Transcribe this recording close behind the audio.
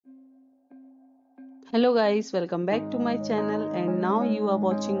Hello guys, welcome back to my channel and now you are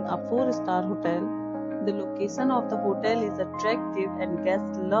watching a 4-star hotel. The location of the hotel is attractive and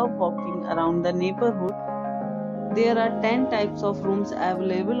guests love walking around the neighborhood. There are 10 types of rooms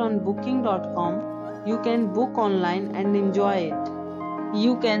available on booking.com. You can book online and enjoy it.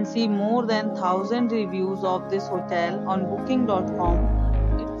 You can see more than 1000 reviews of this hotel on booking.com.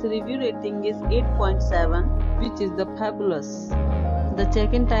 Its review rating is 8.7, which is the fabulous. The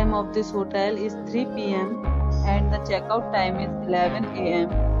check-in time of this hotel is 3 p.m. and the check-out time is 11 a.m.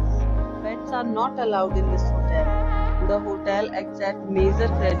 Pets are not allowed in this hotel. The hotel accepts major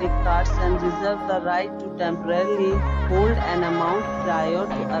credit cards and reserves the right to temporarily hold an amount prior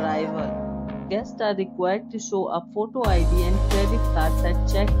to arrival. Guests are required to show a photo ID and credit cards at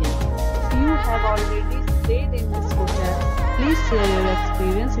check-in. If you have already stayed in this hotel, please share your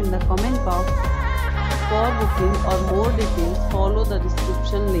experience in the comment box. For booking or more details, follow the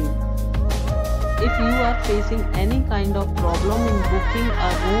description link. If you are facing any kind of problem in booking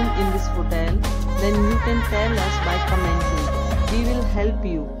a room in this hotel, then you can tell us by commenting. We will help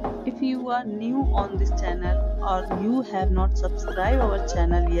you. If you are new on this channel or you have not subscribed our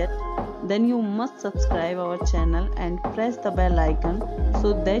channel yet, then you must subscribe our channel and press the bell icon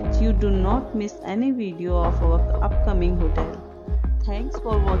so that you do not miss any video of our upcoming hotel. Thanks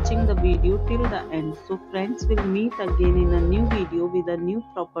for watching the video till the end. So friends, will meet again in a new video with a new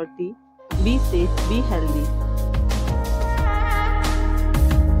property. Be safe, be healthy.